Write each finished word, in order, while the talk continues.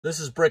This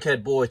is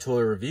Brickhead Boy Toy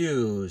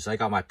Reviews. I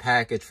got my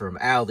package from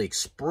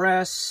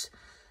AliExpress.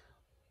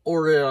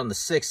 Ordered it on the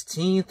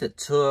 16th. It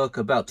took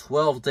about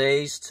 12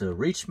 days to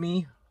reach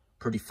me.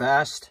 Pretty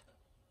fast.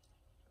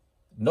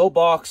 No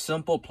box,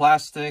 simple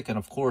plastic, and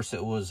of course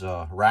it was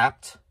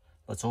wrapped.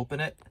 Let's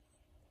open it.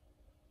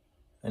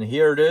 And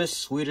here it is,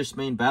 Swedish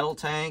main battle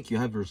tank. You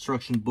have your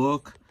instruction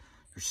book,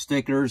 your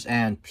stickers,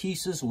 and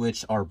pieces,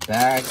 which are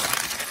bagged.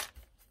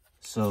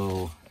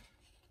 So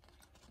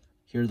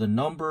here are the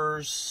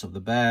numbers of the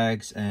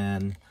bags,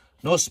 and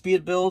no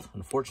speed build,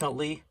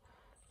 unfortunately.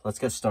 Let's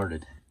get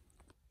started.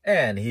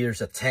 And here's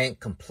a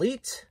tank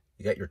complete.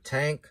 You got your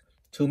tank,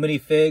 2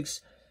 minifigs,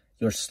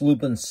 your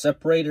Sluban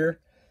separator,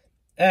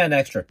 and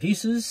extra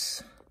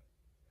pieces.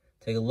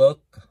 Take a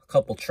look, a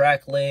couple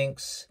track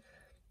links,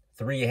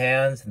 3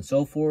 hands, and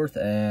so forth,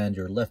 and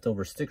your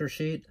leftover sticker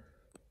sheet,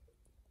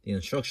 the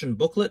instruction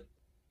booklet.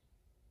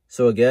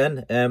 So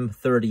again,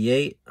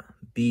 M38,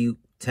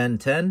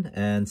 B1010,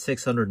 and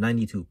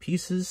 692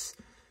 pieces.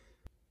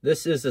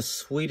 This is the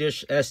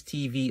Swedish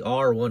STRV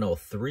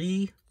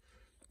 103,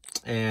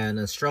 and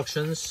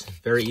instructions,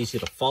 very easy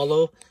to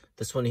follow.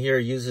 This one here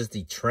uses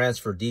the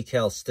transfer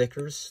decal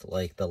stickers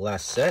like the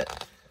last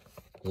set.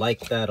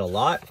 Like that a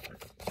lot.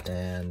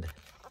 And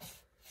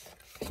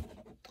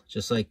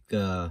just like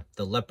the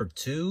Leopard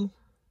 2,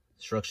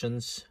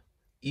 instructions,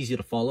 easy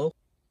to follow.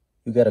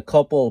 You got a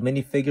couple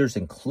minifigures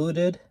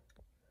included.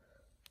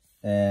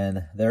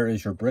 And there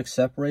is your brick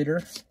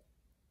separator.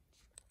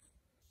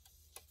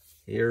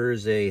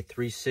 Here's a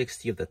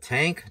 360 of the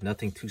tank.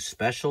 Nothing too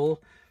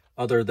special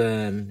other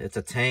than it's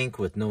a tank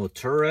with no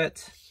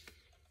turret.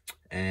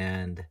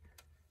 And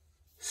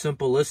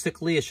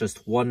simplistically, it's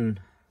just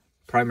one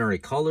primary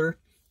color.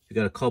 You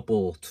got a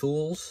couple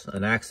tools,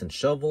 an axe and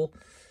shovel.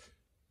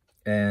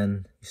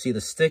 And you see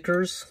the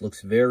stickers,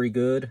 looks very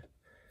good.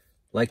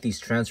 Like these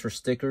transfer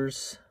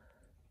stickers.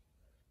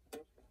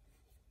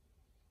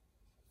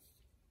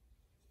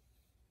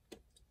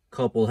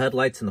 Couple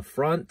headlights in the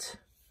front,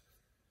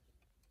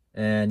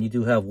 and you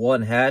do have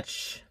one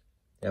hatch.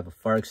 You have a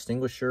fire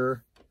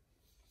extinguisher.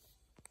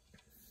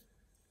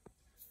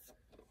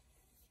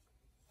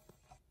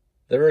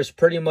 There is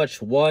pretty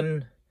much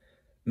one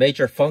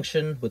major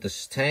function with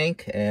this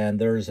tank, and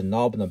there is a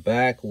knob in the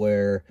back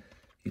where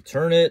you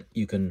turn it,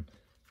 you can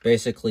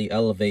basically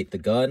elevate the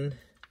gun.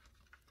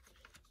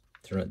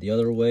 Turn it the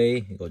other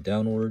way, you go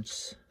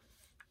downwards.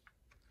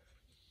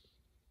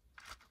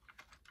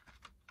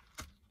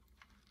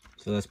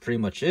 So that's pretty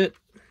much it.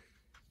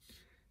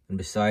 And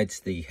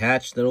besides the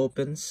hatch that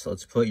opens,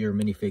 let's put your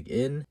minifig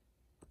in.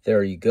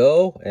 There you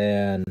go.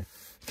 And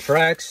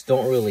tracks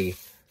don't really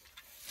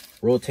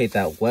rotate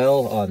that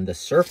well on the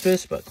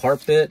surface, but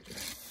carpet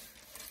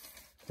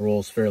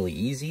rolls fairly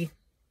easy.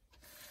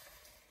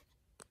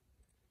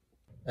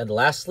 And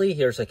lastly,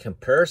 here's a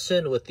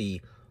comparison with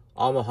the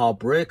Omaha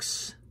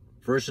Bricks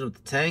version of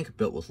the tank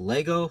built with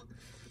Lego.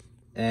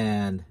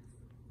 And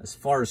as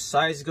far as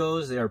size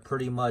goes, they are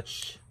pretty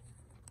much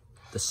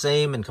the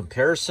same in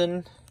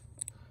comparison,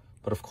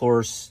 but of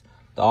course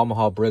the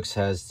Omaha Bricks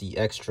has the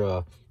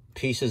extra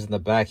pieces in the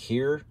back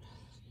here,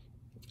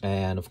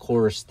 and of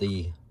course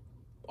the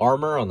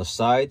armor on the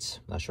sides.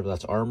 Not sure if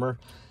that's armor,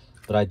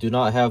 but I do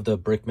not have the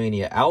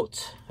Brickmania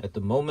out at the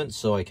moment,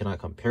 so I cannot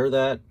compare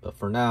that. But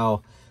for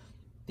now,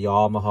 the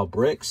Omaha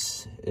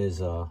Bricks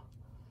is a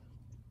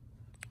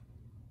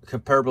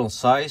comparable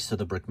size to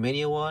the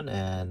Brickmania one,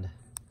 and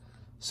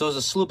so is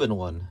the Sluban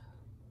one.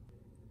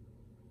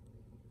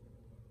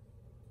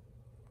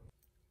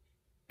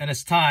 And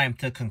it's time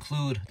to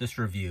conclude this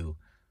review.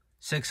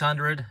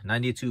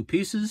 692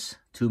 pieces,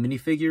 2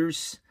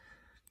 minifigures,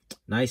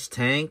 nice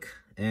tank,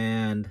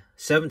 and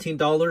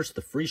 $17,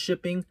 the free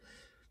shipping.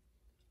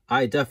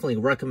 I definitely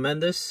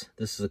recommend this.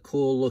 This is a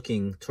cool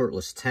looking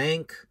turretless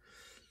tank.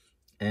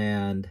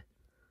 And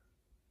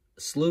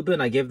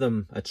Sluban, I gave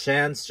them a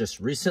chance just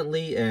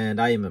recently,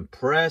 and I am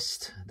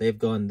impressed. They've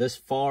gone this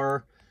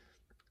far.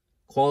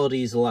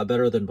 Quality is a lot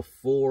better than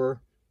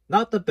before.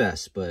 Not the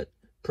best, but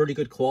pretty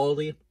good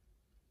quality.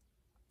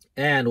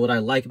 And what I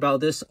like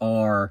about this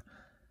are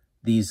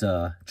these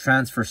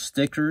transfer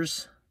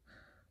stickers.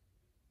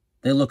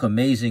 They look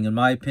amazing in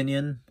my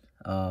opinion.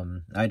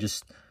 I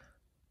just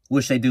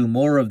wish they do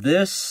more of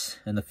this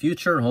in the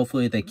future, and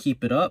hopefully they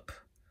keep it up.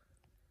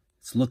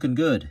 It's looking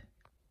good.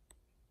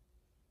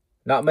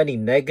 Not many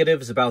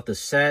negatives about the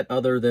set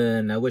other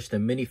than I wish the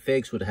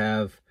minifigs would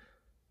have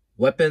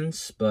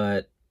weapons,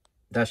 but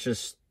that's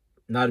just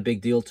not a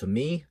big deal to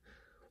me.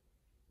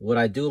 What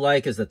I do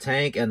like is the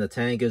tank, and the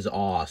tank is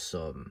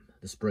awesome.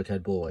 This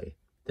Brickhead Boy.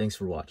 Thanks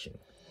for watching.